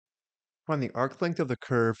Find the arc length of the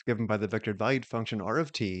curve given by the vector valued function r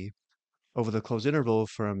of t over the closed interval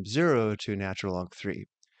from 0 to natural log 3.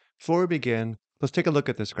 Before we begin, let's take a look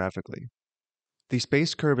at this graphically. The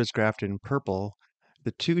space curve is graphed in purple.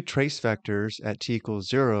 The two trace vectors at t equals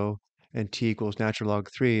 0 and t equals natural log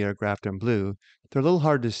 3 are graphed in blue. They're a little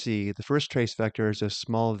hard to see. The first trace vector is a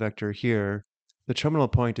small vector here. The terminal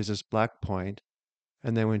point is this black point.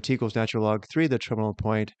 And then when t equals natural log 3, the terminal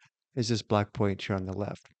point is this black point here on the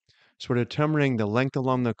left. So we're determining the length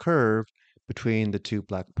along the curve between the two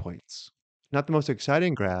black points. Not the most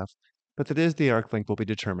exciting graph, but that is the arc length we'll be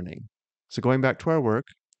determining. So going back to our work,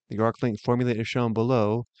 the arc length formula is shown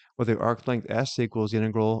below, where the arc length s equals the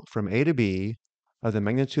integral from a to b of the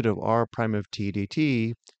magnitude of r prime of t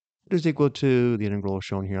dt, which is equal to the integral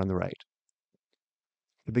shown here on the right.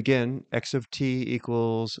 To begin, x of t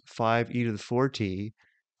equals 5e to the 4t,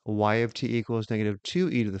 y of t equals negative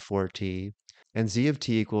 2e to the 4t, and z of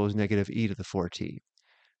t equals negative e to the 4t.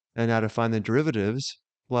 And now to find the derivatives,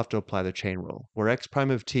 we'll have to apply the chain rule, where x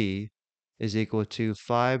prime of t is equal to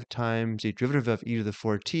 5 times the derivative of e to the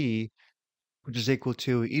 4t, which is equal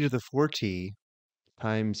to e to the 4t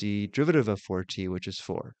times the derivative of 4t, which is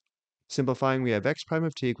 4. Simplifying, we have x prime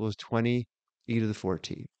of t equals 20 e to the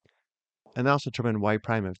 4t. And now let's determine y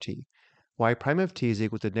prime of t. Y prime of t is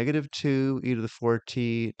equal to negative 2 e to the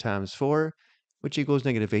 4t times 4, which equals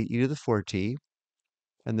negative 8 e to the 4t.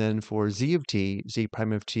 And then for z of t, z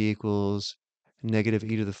prime of t equals negative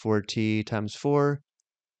e to the 4t times 4,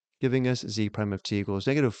 giving us z prime of t equals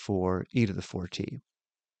negative 4 e to the 4t.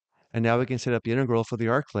 And now we can set up the integral for the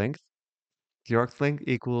arc length. The arc length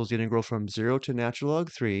equals the integral from 0 to natural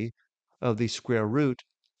log 3 of the square root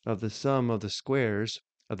of the sum of the squares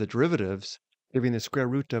of the derivatives, giving the square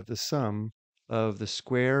root of the sum of the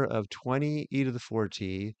square of 20 e to the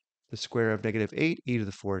 4t, the square of negative 8 e to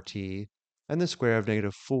the 4t, and the square of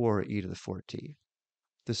negative 4 e to the 4t.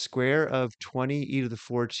 The square of 20 e to the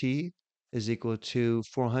 4t is equal to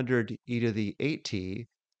 400 e to the 8t.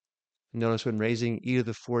 Notice when raising e to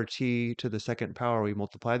the 4t to the second power, we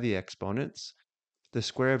multiply the exponents. The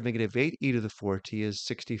square of negative 8 e to the 4t is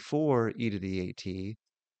 64 e to the 8t,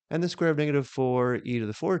 and the square of negative 4 e to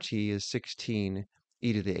the 4t is 16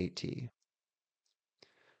 e to the 8t.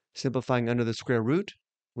 Simplifying under the square root,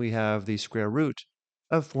 we have the square root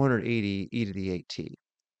of 480 e to the 8t.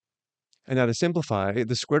 And now to simplify,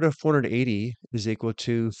 the square root of 480 is equal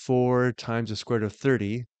to 4 times the square root of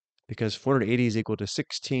 30, because 480 is equal to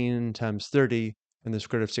 16 times 30, and the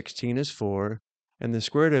square root of 16 is 4, and the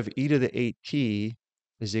square root of e to the 8t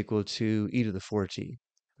is equal to e to the 4t.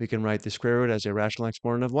 We can write the square root as a rational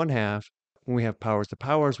exponent of 1/2. When we have powers to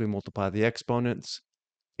powers, we multiply the exponents.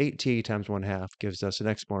 8t times 1/2 gives us an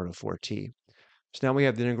exponent of 4t. So now we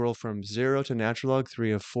have the integral from 0 to natural log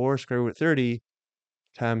 3 of 4 square root 30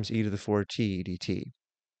 times e to the 4t dt.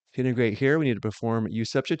 To integrate here, we need to perform u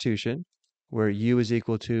substitution, where u is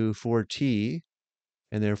equal to 4t,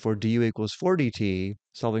 and therefore du equals 4 dt.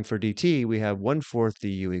 Solving for dt, we have 1/4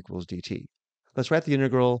 du equals dt. Let's write the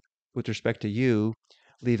integral with respect to u,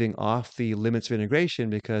 leaving off the limits of integration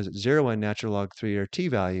because 0 and natural log 3 are t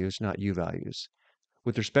values, not u values.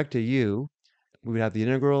 With respect to u, we would have the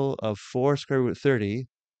integral of 4 square root 30,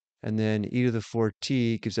 and then e to the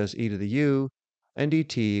 4t gives us e to the u, and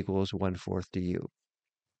dt equals 1/4 du.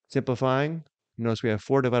 Simplifying, notice we have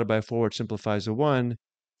 4 divided by 4, which simplifies to 1.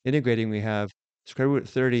 Integrating, we have square root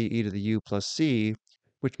 30 e to the u plus c,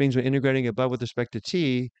 which means when integrating above with respect to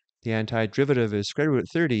t, the antiderivative is square root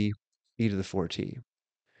 30 e to the 4t.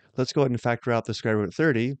 Let's go ahead and factor out the square root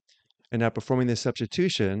 30. And now performing this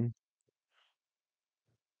substitution,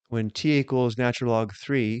 when t equals natural log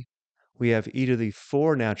 3, we have e to the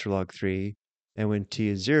 4 natural log 3, and when t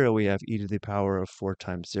is 0, we have e to the power of 4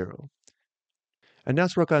 times 0. And now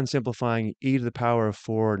let's work on simplifying e to the power of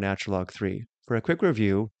 4 natural log 3. For a quick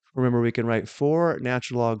review, remember we can write 4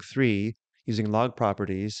 natural log 3 using log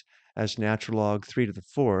properties as natural log 3 to the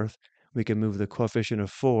 4th. We can move the coefficient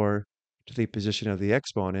of 4 to the position of the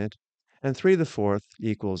exponent, and 3 to the 4th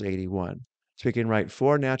equals 81. So we can write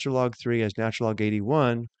 4 natural log 3 as natural log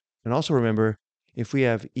 81, and also remember, if we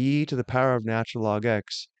have e to the power of natural log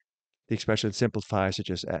x, the expression simplifies to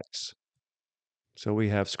just x. So we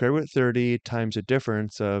have square root 30 times the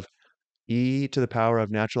difference of e to the power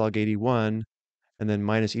of natural log 81, and then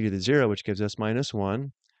minus e to the 0, which gives us minus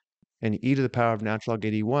 1. And e to the power of natural log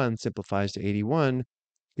 81 simplifies to 81,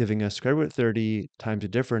 giving us square root 30 times the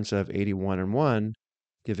difference of 81 and 1,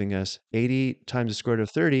 giving us 80 times the square root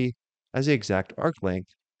of 30 as the exact arc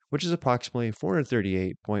length, which is approximately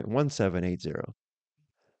 438.1780.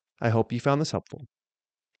 I hope you found this helpful.